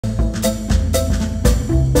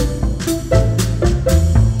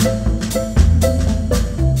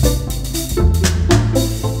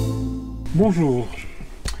Bonjour.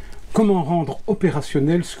 Comment rendre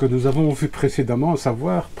opérationnel ce que nous avons vu précédemment, à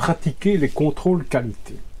savoir pratiquer les contrôles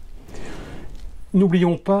qualité?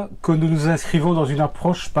 N'oublions pas que nous nous inscrivons dans une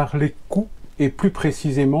approche par les coûts et plus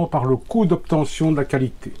précisément par le coût d'obtention de la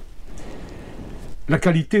qualité. La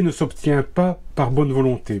qualité ne s'obtient pas par bonne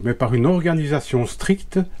volonté, mais par une organisation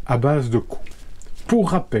stricte à base de coûts. Pour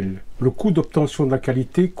rappel, le coût d'obtention de la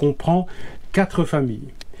qualité comprend 4 familles.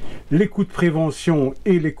 Les coûts de prévention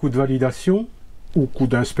et les coûts de validation, ou coûts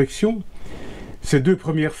d'inspection. Ces 2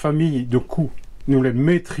 premières familles de coûts, nous les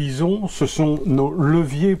maîtrisons, ce sont nos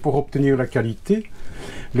leviers pour obtenir la qualité.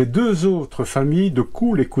 Les 2 autres familles de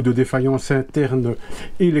coûts, les coûts de défaillance interne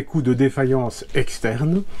et les coûts de défaillance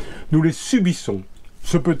externe, nous les subissons.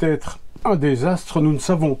 Ce peut être un désastre, nous ne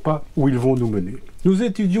savons pas où ils vont nous mener. Nous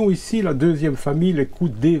étudions ici la 2e famille, les coûts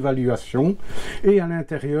d'évaluation, et à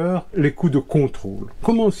l'intérieur, les coûts de contrôle.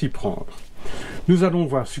 Comment s'y prendre? Nous allons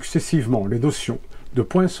voir successivement les notions de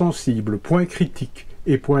points sensibles, points critiques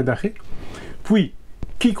et points d'arrêt, puis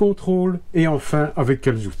qui contrôle et enfin avec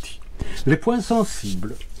quels outils. Les points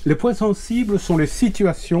sensibles. Les points sensibles sont les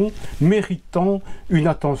situations méritant une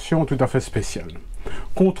attention tout à fait spéciale.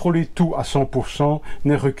 Contrôler tout à 100%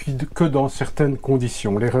 n'est requis que dans certaines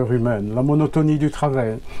conditions. L'erreur humaine, la monotonie du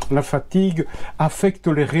travail, la fatigue affectent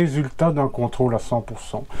les résultats d'un contrôle à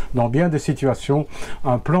 100%. Dans bien des situations,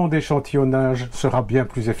 un plan d'échantillonnage sera bien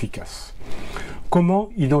plus efficace. Comment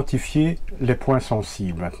identifier les points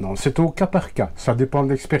sensibles maintenant? C'est au cas par cas, ça dépend de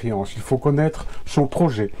l'expérience. Il faut connaître son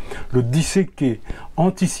projet, le disséquer,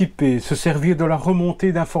 anticiper, se servir de la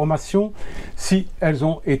remontée d'informations si elles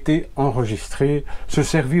ont été enregistrées, se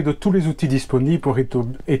servir de tous les outils disponibles pour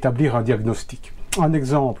établir un diagnostic. Un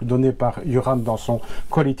exemple donné par Joran dans son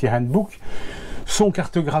Quality Handbook sont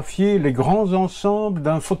cartographiés les grands ensembles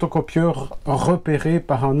d'un photocopieur repéré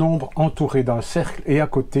par un nombre entouré d'un cercle et à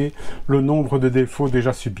côté le nombre de défauts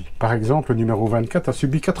déjà subis. Par exemple, le numéro 24 a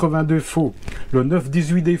subi 82 défauts, le 9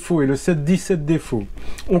 18 défauts et le 7 17 défauts.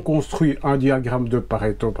 On construit un diagramme de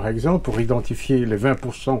Pareto par exemple pour identifier les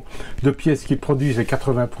 20% de pièces qui produisent les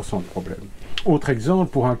 80% de problèmes. Autre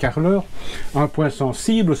exemple, pour un carreleur, un point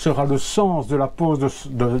sensible sera le sens de la pose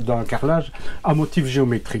d'un carrelage à motif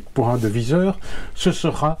géométrique. Pour un deviseur, ce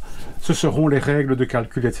seront les règles de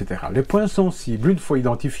calcul, etc. Les points sensibles, une fois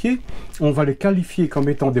identifiés, on va les qualifier comme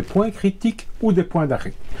étant des points critiques ou des points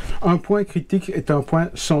d'arrêt. Un point critique est un point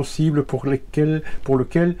sensible pour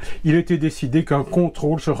lequel il était décidé qu'un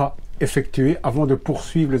contrôle sera effectué avant de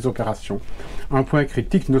poursuivre les opérations. Un point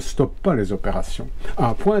critique ne stoppe pas les opérations.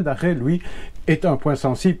 Un point d'arrêt, lui, est un point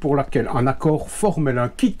sensible pour lequel un accord formel, un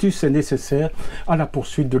quitus est nécessaire à la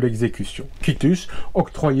poursuite de l'exécution. Quitus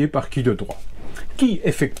octroyé par qui de droit. Qui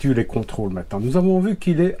effectue les contrôles maintenant? Nous avons vu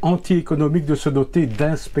qu'il est anti-économique de se doter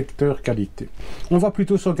d'inspecteurs qualité. On va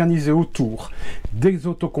plutôt s'organiser autour des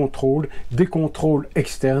autocontrôles, des contrôles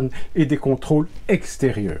externes et des contrôles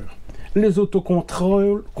extérieurs. Les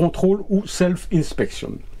autocontrôles ou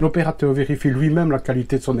self-inspection. L'opérateur vérifie lui-même la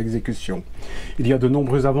qualité de son exécution. Il y a de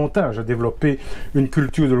nombreux avantages à développer une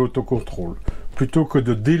culture de l'autocontrôle, plutôt que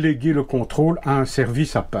de déléguer le contrôle à un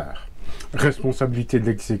service à part. Responsabilité de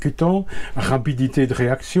l'exécutant, rapidité de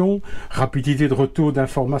réaction, rapidité de retour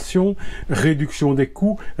d'information, réduction des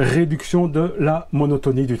coûts, réduction de la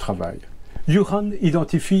monotonie du travail. Joran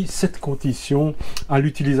identifie 7 conditions à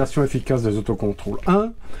l'utilisation efficace des autocontrôles.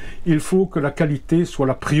 1. Il faut que la qualité soit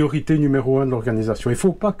la priorité numéro 1 de l'organisation. Il ne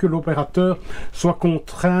faut pas que l'opérateur soit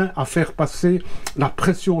contraint à faire passer la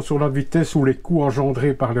pression sur la vitesse ou les coûts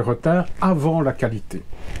engendrés par les retards avant la qualité.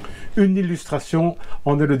 Une illustration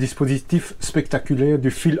en est le dispositif spectaculaire du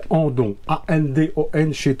fil Andon,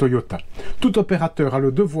 A-N-D-O-N chez Toyota. Tout opérateur a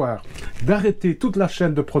le devoir d'arrêter toute la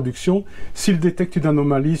chaîne de production s'il détecte une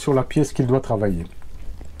anomalie sur la pièce qu'il doit travailler.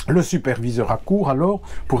 Le superviseur accourt alors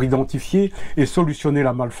pour identifier et solutionner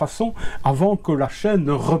la malfaçon avant que la chaîne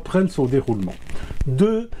ne reprenne son déroulement.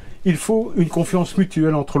 2. Il faut une confiance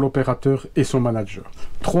mutuelle entre l'opérateur et son manager.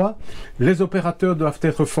 3. Les opérateurs doivent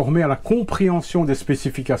être formés à la compréhension des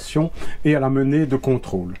spécifications et à la menée de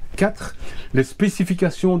contrôle. 4. Les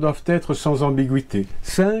spécifications doivent être sans ambiguïté.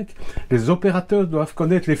 5. Les opérateurs doivent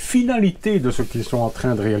connaître les finalités de ce qu'ils sont en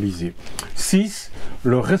train de réaliser. 6.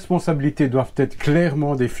 Leurs responsabilités doivent être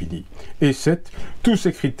clairement définies. Et 7. Tous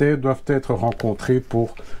ces critères doivent être rencontrés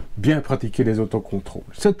pour bien pratiquer les autocontrôles.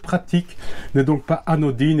 Cette pratique n'est donc pas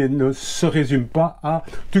anodine et ne se résume pas à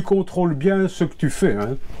 « tu contrôles bien ce que tu fais ».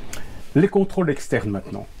 Les contrôles externes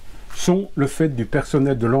maintenant sont le fait du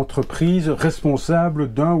personnel de l'entreprise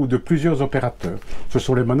responsable d'un ou de plusieurs opérateurs. Ce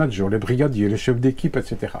sont les managers, les brigadiers, les chefs d'équipe,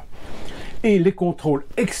 etc. Et les contrôles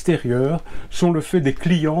extérieurs sont le fait des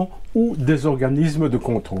clients ou des organismes de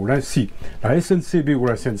contrôle. Ainsi, la SNCB ou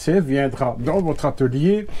la SNCF viendra dans votre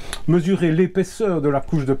atelier mesurer l'épaisseur de la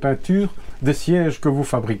couche de peinture des sièges que vous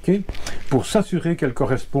fabriquez pour s'assurer qu'elle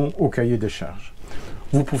correspond au cahier des charges.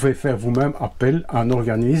 Vous pouvez faire vous-même appel à un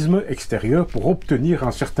organisme extérieur pour obtenir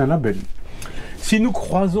un certain label. Si nous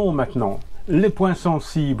croisons maintenant les points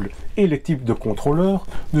sensibles et les types de contrôleurs,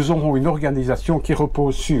 nous aurons une organisation qui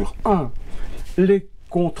repose sur 1. Les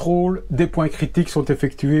contrôles des points critiques sont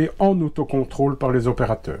effectués en autocontrôle par les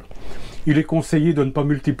opérateurs. Il est conseillé de ne pas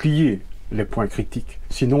multiplier les points critiques,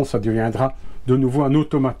 sinon ça deviendra de nouveau un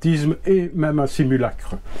automatisme et même un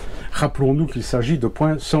simulacre. Rappelons-nous qu'il s'agit de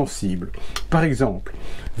points sensibles. Par exemple,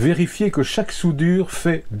 vérifier que chaque soudure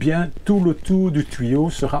fait bien tout le tour du tuyau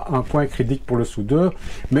sera un point critique pour le soudeur,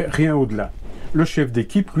 mais rien au-delà. Le chef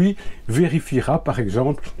d'équipe, lui, vérifiera par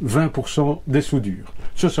exemple 20% des soudures.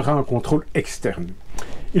 Ce sera un contrôle externe.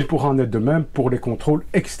 Il pourra en être de même pour les contrôles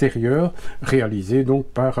extérieurs, réalisés donc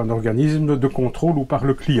par un organisme de contrôle ou par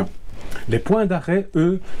le client. Les points d'arrêt,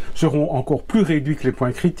 eux, seront encore plus réduits que les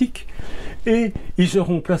points critiques et ils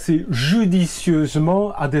seront placés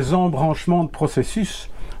judicieusement à des embranchements de processus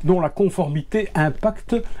dont la conformité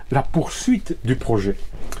impacte la poursuite du projet.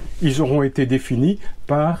 Ils auront été définis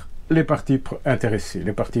par les parties intéressées,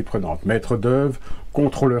 les parties prenantes, maître d'œuvre,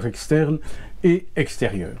 contrôleur externe et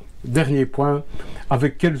extérieur. Dernier point,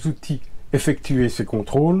 avec quels outils effectuer ces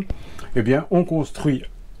contrôles? Eh bien, on construit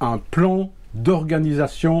un plan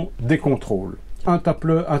d'organisation des contrôles. Un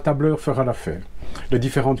tableur fera l'affaire. Les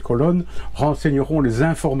différentes colonnes renseigneront les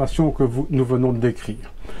informations que nous venons de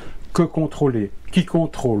décrire. Que contrôler, qui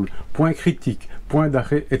contrôle, point critique, point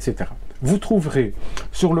d'arrêt, etc. Vous trouverez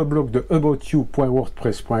sur le blog de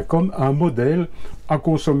aboutyou.wordpress.com un modèle à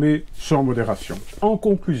consommer sans modération. En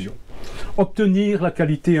conclusion, obtenir la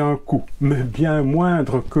qualité a un coût, mais bien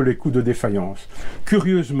moindre que les coûts de défaillance.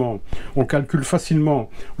 Curieusement, on calcule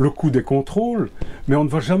facilement le coût des contrôles, mais on ne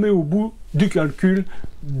va jamais au bout du calcul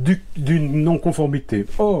d'une non-conformité.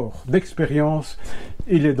 Or, d'expérience,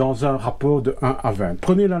 il est dans un rapport de 1 à 20.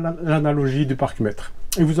 Prenez l'analogie du parc-mètre.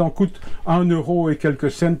 Il vous en coûte 1 euro et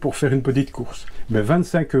quelques cents pour faire une petite course, mais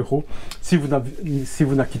 25 euros si vous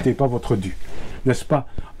n'acquittez pas votre dû. N'est-ce pas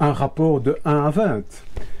un rapport de 1 à 20?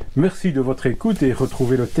 Merci de votre écoute et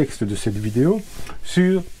retrouvez le texte de cette vidéo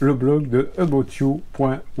sur le blog de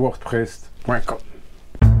aboutyou.wordpress.com.